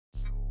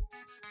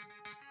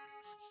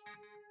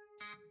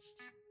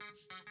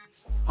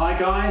Hi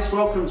guys,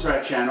 welcome to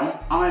our channel.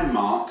 I'm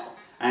Mark,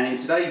 and in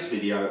today's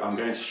video I'm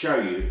going to show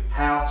you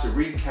how to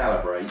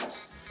recalibrate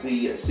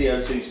the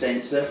CO2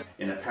 sensor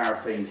in a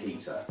paraffin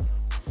heater.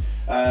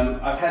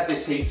 I've had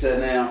this heater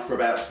now for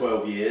about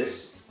 12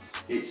 years.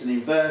 It's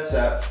an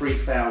Inverter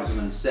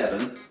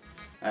 3007,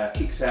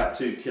 kicks out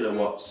 2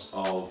 kilowatts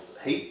of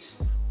heat,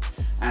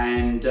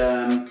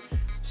 and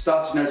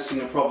started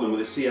noticing a problem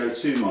with the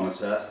CO2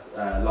 monitor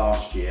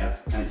last year,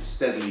 and it's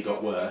steadily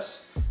got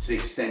worse to the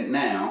extent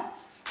now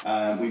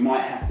we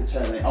might have to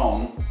turn it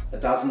on a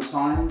dozen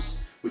times.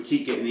 We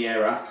keep getting the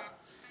error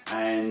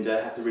and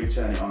have to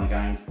return it on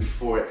again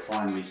before it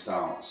finally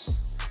starts.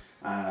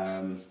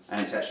 And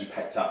it's actually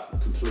packed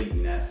up completely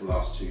now for the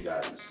last 2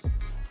 days.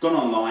 I've gone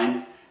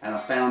online and I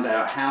found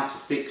out how to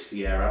fix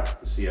the error,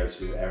 the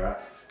CO2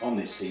 error, on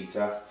this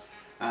heater.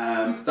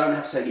 Don't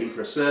have to take it in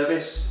for a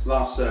service.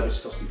 Last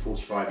service cost me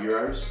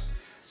 €45.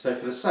 So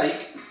for the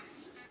sake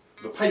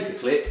of a paper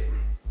clip,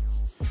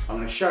 I'm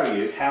going to show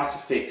you how to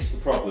fix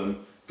the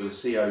problem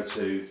with the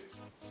CO2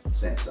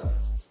 sensor.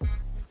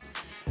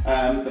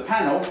 The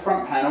panel,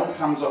 front panel,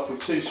 comes off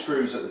with 2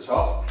 screws at the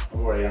top. I've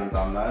already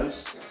undone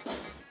those.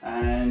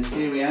 And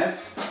here we have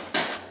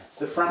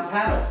the front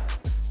panel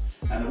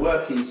and the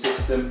working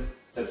system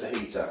of the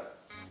heater.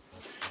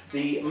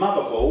 The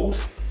motherboard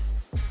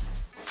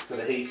for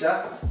the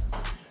heater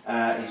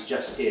is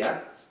just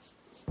here,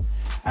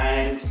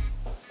 and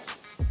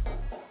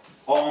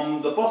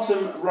on the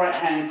bottom right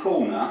hand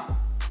corner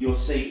you'll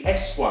see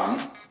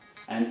S1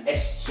 and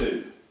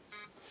S2,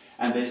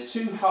 and there's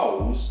 2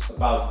 holes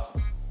above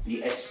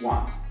the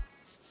S1,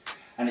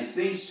 and it's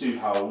these 2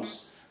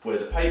 holes where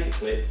the paper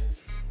clip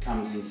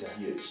comes into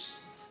use.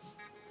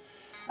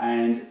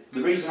 And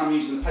the reason I'm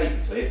using the paper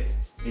clip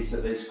is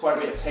that there's quite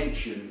a bit of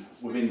tension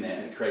within there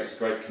and it creates a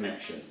great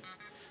connection.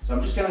 So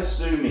I'm just going to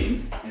zoom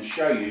in and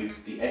show you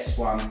the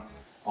S1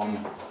 on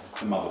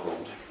the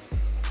motherboard.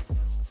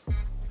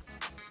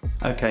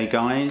 Okay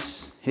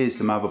guys, here's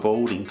the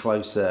motherboard in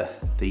closer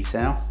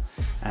detail,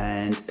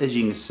 and as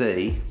you can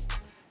see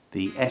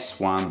the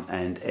S1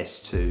 and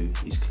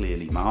S2 is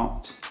clearly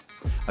marked.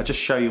 I'll just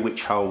show you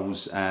which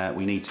holes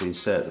we need to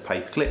insert the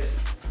paper clip.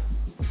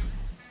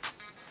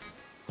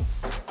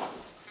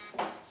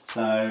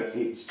 So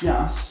it's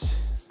just,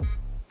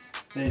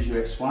 there's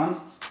your S1,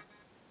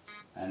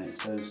 and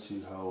it's those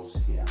 2 holes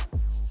here.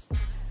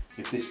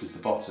 If this was the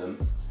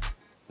bottom,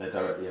 they're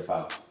directly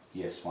above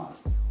the S1.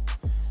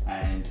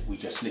 And we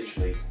just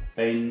literally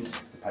bend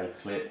the paper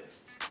clip,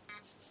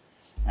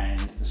 and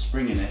the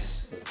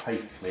springiness of the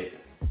paper clip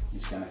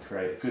is going to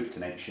create a good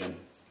connection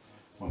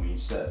when we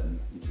insert them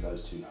into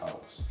those 2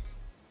 holes.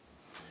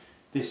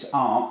 This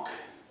arc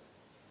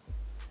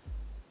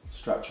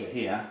structure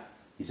here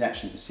is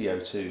actually the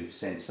CO2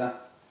 sensor,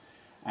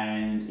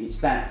 and it's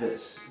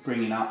that's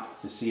bringing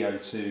up the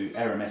CO2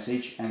 error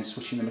message and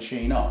switching the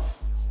machine off.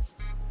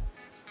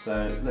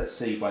 So let's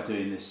see, by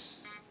doing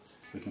this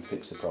we can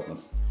fix the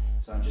problem.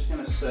 So I'm just going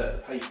to insert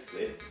the paper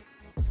clip,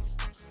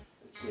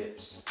 the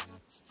tips,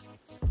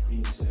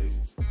 into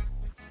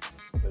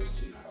those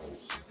 2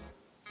 holes.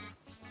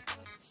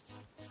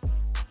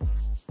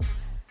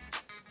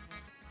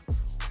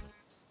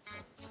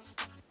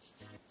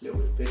 A little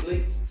bit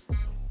fiddly.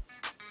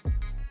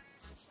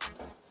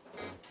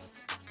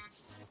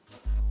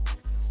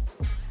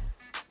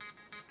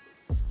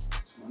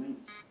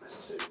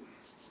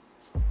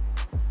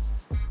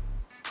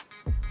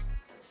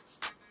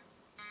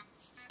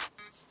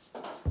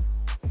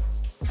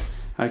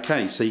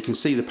 Okay, so you can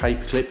see the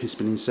paper clip has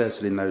been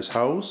inserted in those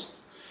holes.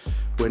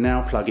 We'll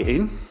now plug it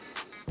in,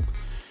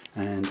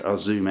 and I'll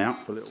zoom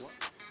out for a little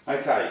while.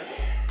 Okay,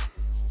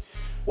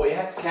 what you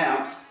have to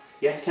count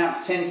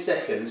for 10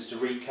 seconds to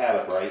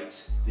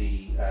recalibrate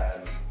the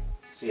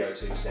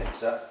CO2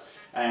 sensor,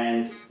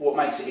 and what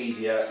makes it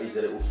easier is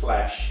that it will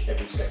flash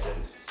every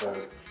second. So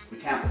we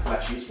count the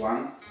flashes: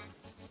 1,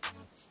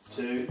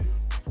 2,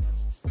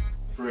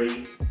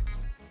 3,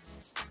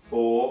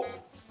 4,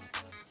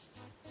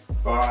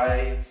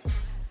 5,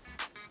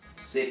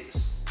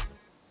 6,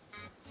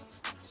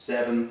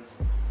 7,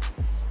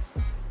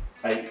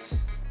 8,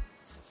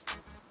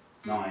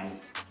 9,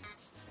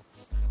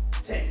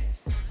 10.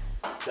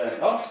 Turn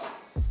it off.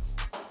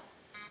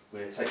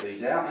 We'll take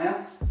these out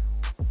now.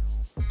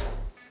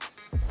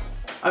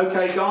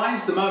 Okay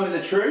guys, the moment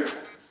of truth.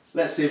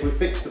 Let's see if we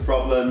fix the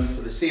problem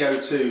for the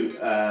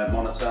CO2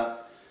 monitor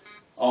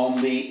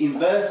on the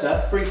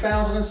Inverter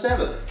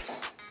 3007.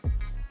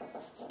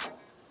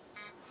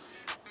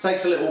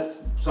 Takes a little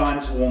time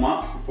to warm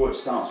up before it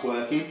starts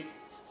working.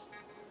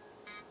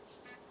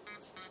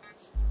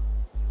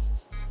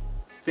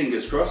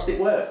 Fingers crossed it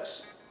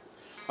works.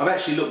 I've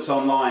actually looked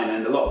online,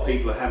 and a lot of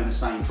people are having the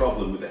same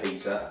problem with the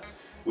heater,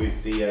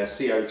 with the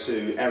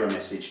CO2 error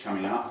message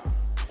coming up.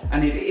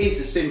 And if it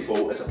is as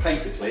simple as a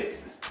paper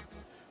clip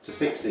to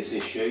fix this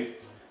issue,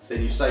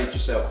 then you've saved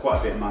yourself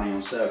quite a bit of money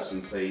on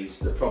servicing fees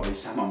that probably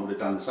someone would have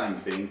done the same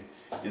thing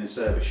in the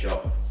service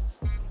shop.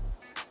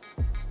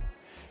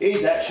 It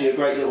is actually a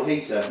great little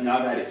heater. You know,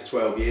 I've had it for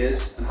 12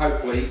 years and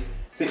hopefully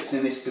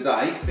fixing this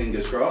today,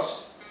 fingers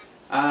crossed,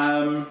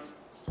 I'm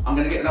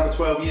going to get another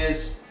 12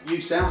 years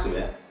use out of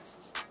it.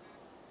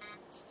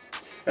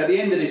 At the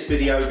end of this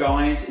video,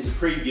 guys, is a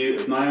preview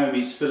of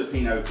NAOMI'S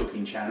Filipino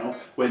cooking channel,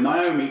 where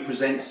Naomi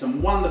presents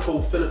some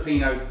wonderful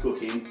Filipino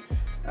cooking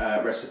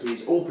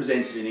recipes, all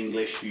presented in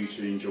English for you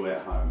to enjoy at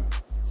home.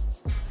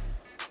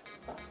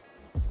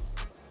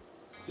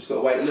 Just got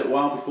to wait a little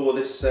while before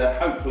this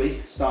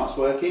hopefully starts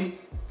working.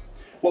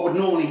 What would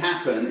normally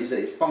happen is that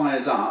it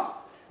fires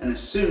up, and as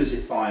soon as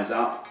it fires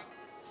up,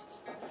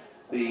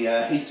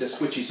 the heater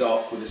switches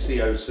off with a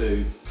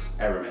CO2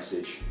 error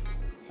message.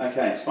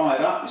 Okay, it's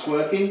fired up, it's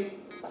working,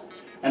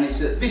 and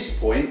it's at this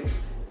point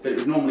that it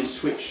would normally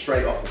switch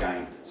straight off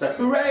again. So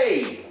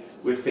hooray,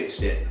 we've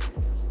fixed it.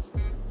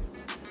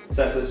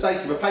 So for the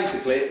sake of a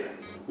paperclip,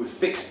 we've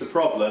fixed the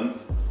problem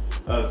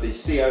of the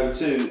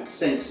CO2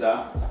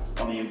 sensor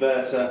on the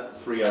Inverter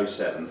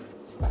 307.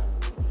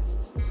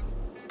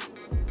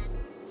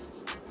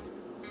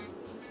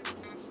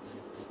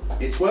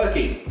 It's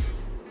working.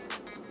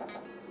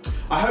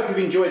 I hope you've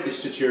enjoyed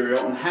this tutorial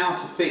on how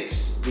to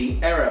fix the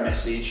error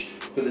message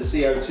for the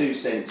CO2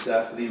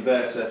 sensor for the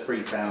Inverter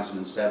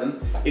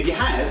 3007. If you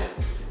have,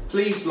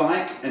 please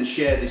like and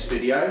share this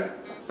video.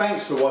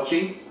 Thanks for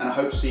watching, and I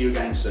hope to see you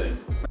again soon.